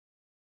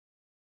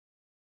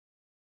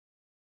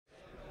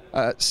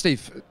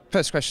Steve,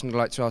 first question I'd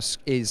like to ask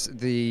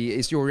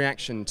is your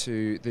reaction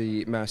to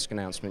the Maersk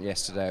announcement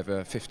yesterday of a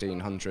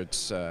 1,500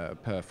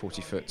 per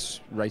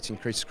 40-foot rate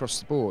increase across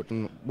the board,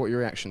 and what your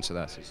reaction to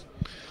that is?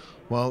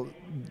 Well,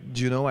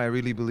 you know, I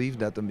really believe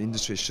that the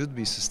industry should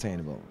be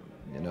sustainable.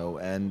 You know,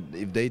 and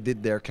if they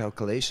did their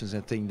calculations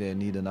and think they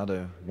need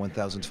another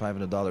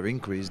 $1,500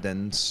 increase,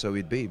 then so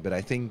it be. But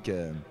I think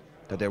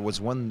that there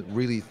was one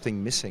really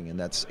thing missing, and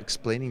that's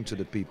explaining to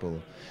the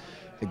people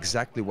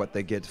exactly what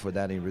they get for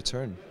that in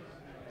return.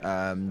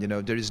 You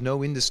know, there is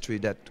no industry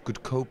that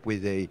could cope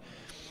with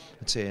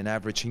let's say, an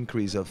average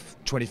increase of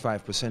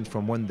 25%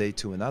 from one day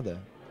to another.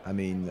 I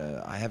mean,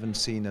 I haven't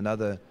seen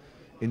another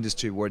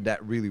industry where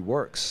that really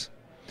works.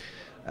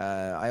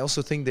 I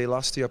also think they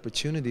lost the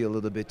opportunity a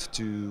little bit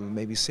to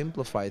maybe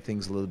simplify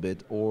things a little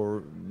bit,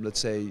 or let's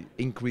say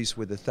increase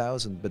with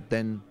 1,000, but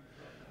then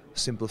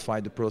simplify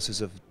the process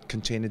of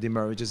container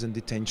demurrages and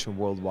detention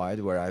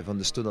worldwide, where I've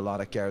understood a lot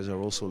of carriers are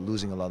also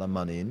losing a lot of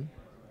money in.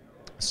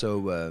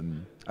 So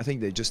I think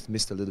they just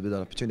missed a little bit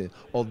of opportunity,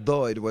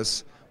 although it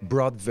was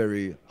brought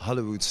very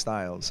Hollywood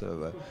style.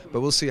 So,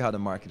 but we'll see how the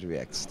market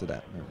reacts to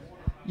that.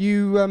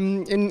 You,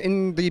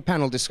 in the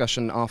panel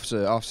discussion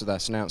after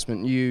that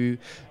announcement, you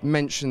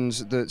mentioned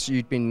that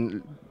you'd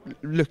been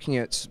looking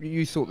at.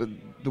 You thought that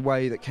the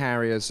way that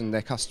carriers and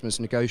their customers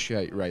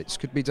negotiate rates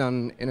could be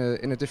done in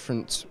a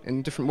different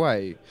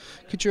way.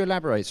 Could you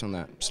elaborate on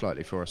that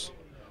slightly for us?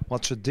 Well,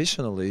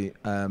 traditionally,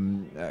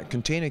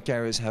 container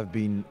carriers have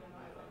been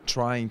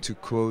trying to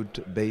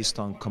quote based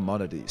on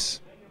commodities,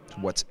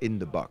 what's in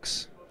the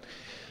box.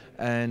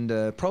 And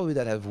probably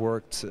that have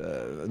worked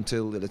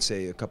until, let's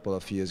say, a couple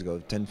of years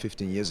ago, 10,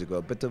 15 years ago.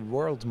 But the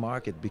world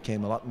market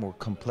became a lot more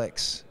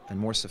complex and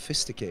more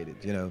sophisticated,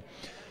 you know.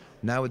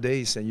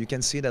 Nowadays, and you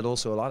can see that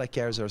also a lot of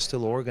carriers are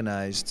still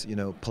organized, you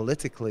know,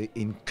 politically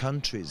in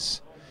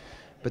countries.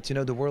 But, you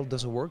know, the world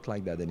doesn't work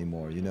like that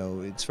anymore. You know,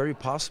 it's very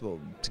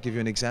possible, to give you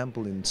an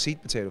example, in seed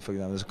potato, for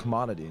example, as a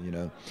commodity, you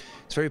know,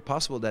 it's very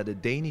possible that a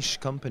Danish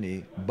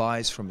company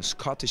buys from a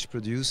Scottish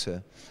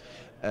producer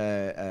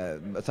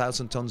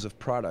 1,000 tons of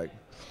product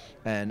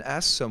and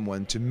asks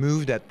someone to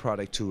move that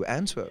product to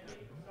Antwerp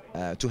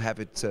to have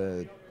it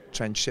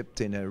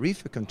transshipped in a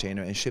reefer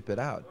container and ship it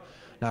out.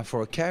 Now,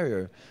 for a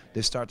carrier,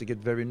 they start to get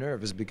very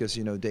nervous because,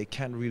 you know, they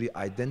can't really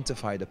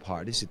identify the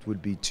parties. It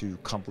would be too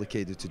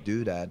complicated to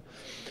do that.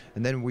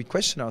 And then we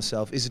question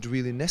ourselves, is it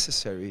really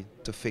necessary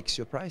to fix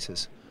your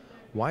prices?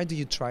 Why do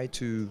you try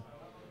to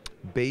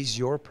base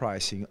your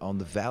pricing on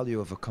the value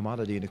of a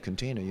commodity in a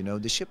container? You know,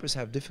 the shippers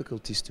have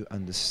difficulties to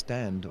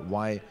understand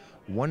why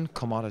one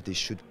commodity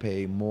should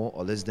pay more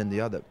or less than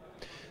the other.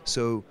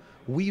 So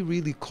we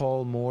really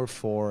call more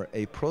for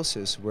a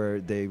process where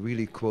they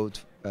really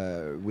quote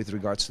with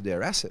regards to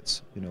their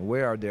assets. You know,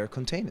 where are their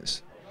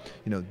containers?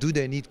 You know, do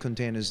they need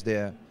containers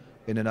there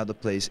in another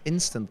place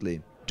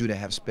instantly? Do they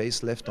have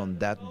space left on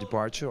that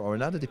departure or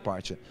another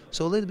departure?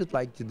 So a little bit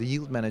like the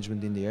yield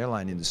management in the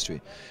airline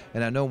industry.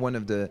 And I know one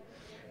of the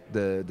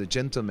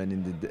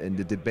gentleman in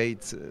the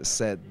debate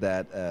said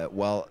that,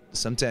 well,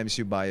 sometimes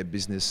you buy a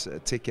business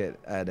ticket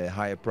at a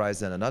higher price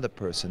than another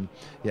person.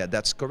 Yeah,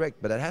 that's correct,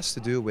 but that has to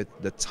do with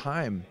the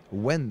time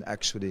when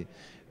actually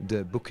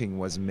the booking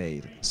was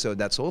made. So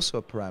that's also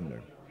a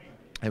parameter.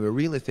 And we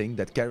really think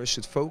that carriers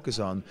should focus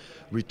on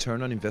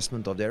return on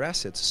investment of their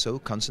assets. So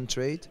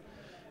concentrate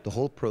the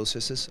whole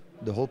process,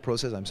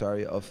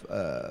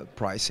 of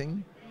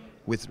pricing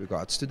with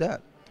regards to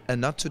that,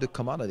 and not to the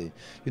commodity.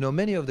 You know,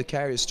 many of the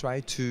carriers try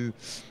to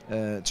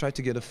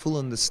get a full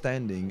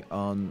understanding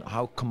on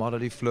how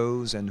commodity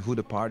flows and who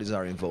the parties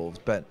are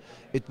involved, but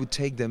it would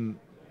take them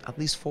at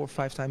least 4 or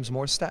 5 times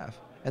more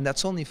staff, and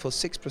that's only for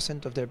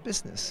 6% of their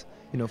business,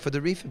 you know, for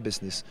the reefer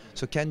business.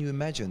 So can you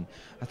imagine?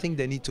 I think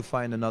they need to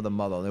find another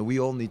model, and we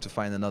all need to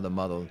find another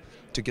model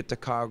to get the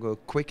cargo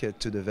quicker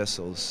to the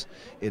vessels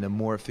in a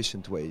more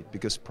efficient way,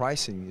 because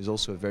pricing is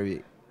also a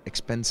very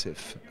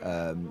expensive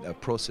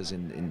process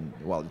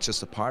well, it's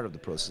just a part of the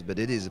process, but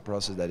it is a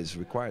process that is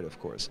required, of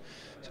course.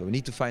 So we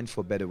need to find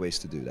for better ways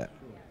to do that.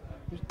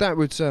 That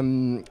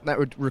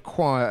would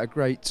require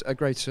a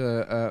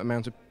greater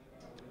amount of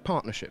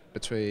partnership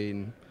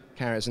between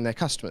carriers and their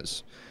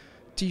customers.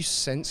 Do you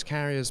sense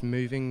carriers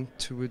moving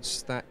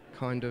towards that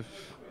kind of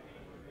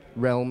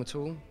realm at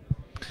all?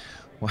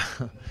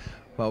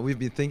 Well, we've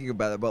been thinking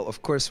about it. Well,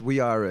 of course, we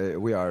are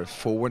a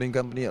forwarding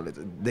company.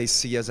 They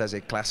see us as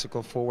a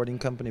classical forwarding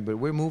company, but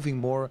we're moving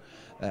more,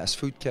 as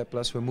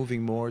foodcareplus, we're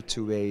moving more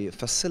to a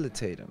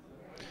facilitator.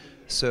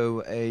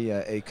 So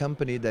a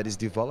company that is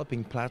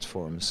developing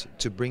platforms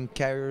to bring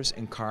carriers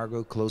and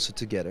cargo closer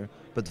together,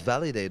 but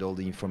validate all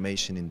the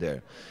information in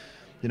there.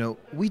 You know,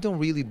 we don't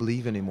really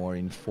believe anymore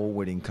in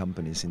forwarding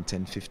companies in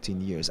 10,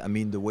 15 years. I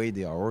mean, the way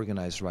they are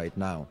organized right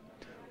now.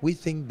 We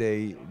think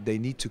they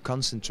need to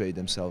concentrate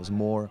themselves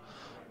more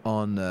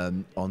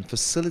on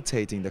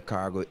facilitating the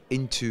cargo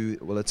into,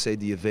 well, let's say,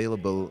 the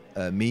available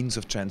means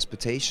of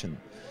transportation.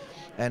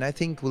 And I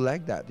think we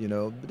like that, you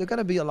know. There are going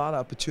to be a lot of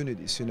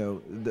opportunities, you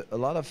know. A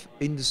lot of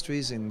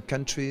industries and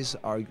countries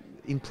are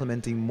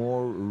implementing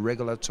more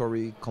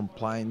regulatory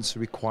compliance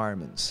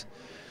requirements.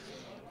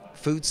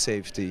 Food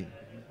safety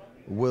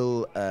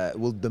will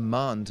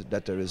demand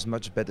that there is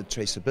much better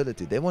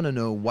traceability. They want to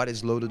know what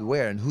is loaded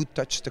where and who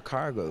touched the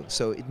cargo.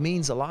 So it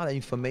means a lot of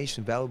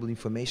information, valuable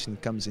information,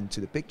 comes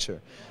into the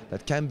picture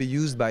that can be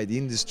used by the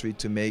industry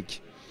to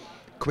make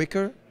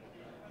quicker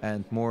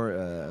and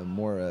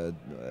more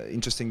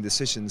interesting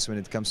decisions when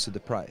it comes to the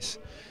price.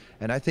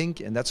 And I think,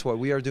 and that's what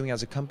we are doing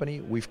as a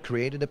company, we've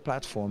created a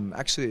platform.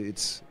 Actually,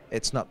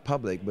 it's not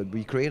public, but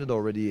we created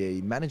already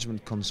a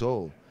management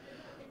console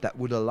that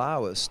would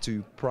allow us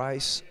to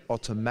price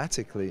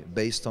automatically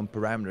based on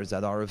parameters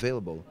that are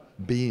available,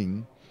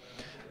 being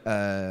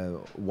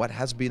what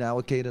has been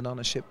allocated on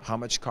a ship, how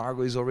much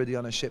cargo is already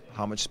on a ship,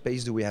 how much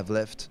space do we have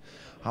left,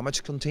 how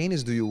much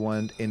containers do you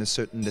want in a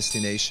certain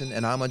destination,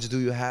 and how much do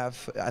you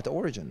have at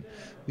origin.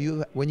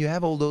 When you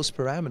have all those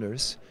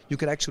parameters, you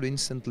can actually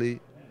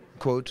instantly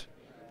quote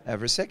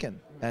every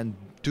second and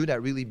do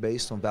that really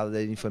based on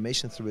validated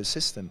information through a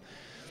system.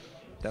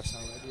 That's how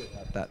I do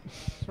about that.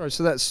 Sorry,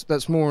 so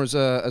that's more as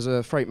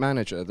a freight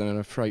manager than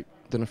a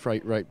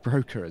freight rate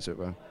broker, as it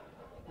were.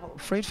 Well,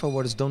 freight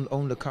forwarders don't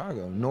own the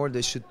cargo, nor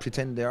they should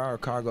pretend they are a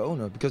cargo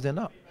owner, because they're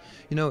not.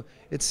 You know,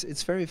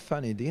 it's very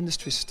funny. The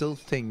industry still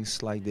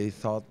thinks like they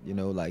thought, you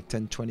know, like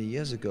 10, 20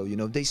 years ago. You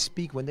know,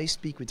 when they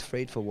speak with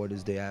freight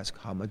forwarders, they ask,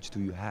 how much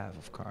do you have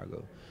of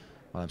cargo?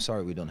 Well, I'm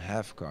sorry, we don't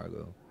have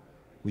cargo.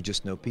 We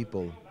just know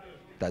people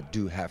that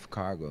do have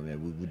cargo,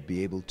 and we would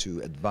be able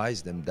to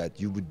advise them that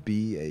you would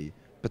be a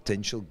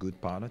potential good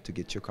partner to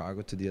get your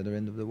cargo to the other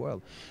end of the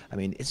world. I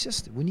mean, it's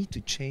just, we need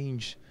to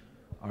change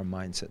our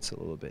mindsets a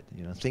little bit,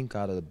 you know, think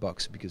out of the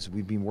box, because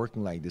we've been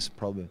working like this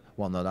probably,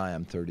 well, not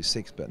I'm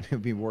 36, but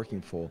we've been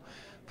working for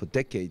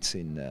decades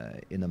in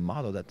a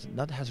model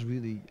that has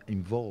really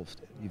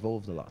evolved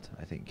a lot,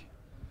 I think.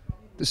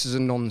 This is a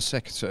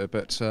non-sequitur,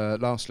 but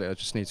lastly, I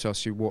just need to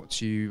ask you what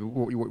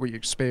your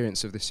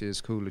experience of this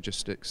year's Cool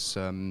Logistics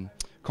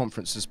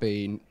conference has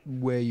been,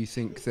 where you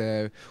think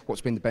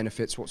what's been the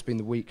benefits, what's been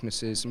the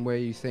weaknesses, and where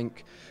you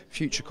think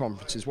future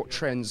conferences, what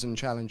trends and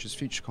challenges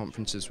future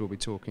conferences will be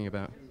talking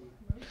about.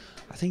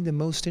 I think the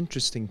most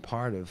interesting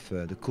part of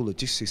the Cool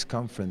Logistics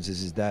conference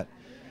is that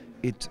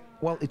it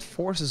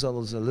forces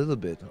us a little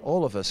bit,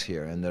 all of us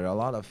here, and there are a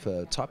lot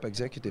of top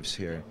executives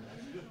here,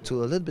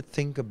 to a little bit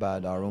think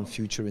about our own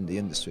future in the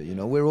industry. You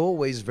know, we're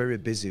always very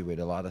busy with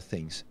a lot of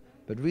things,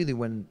 but really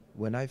when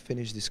I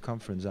finish this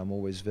conference, I'm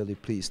always very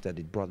pleased that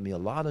it brought me a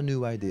lot of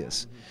new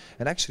ideas.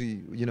 And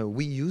actually, you know,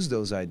 we use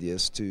those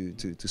ideas to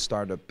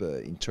start up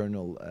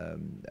internal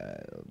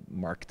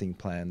marketing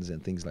plans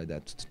and things like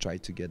that, to try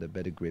to get a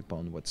better grip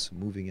on what's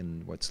moving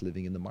and what's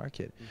living in the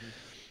market.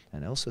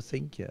 And I also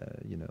think,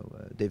 you know,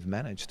 they've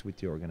managed with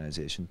the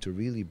organization to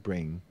really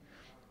bring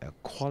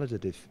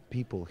qualitative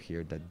people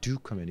here that do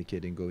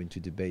communicate and go into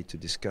debate to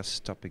discuss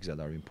topics that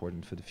are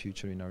important for the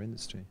future in our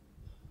industry.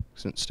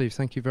 Excellent. Steve,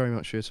 thank you very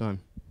much for your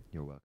time.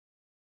 You're welcome.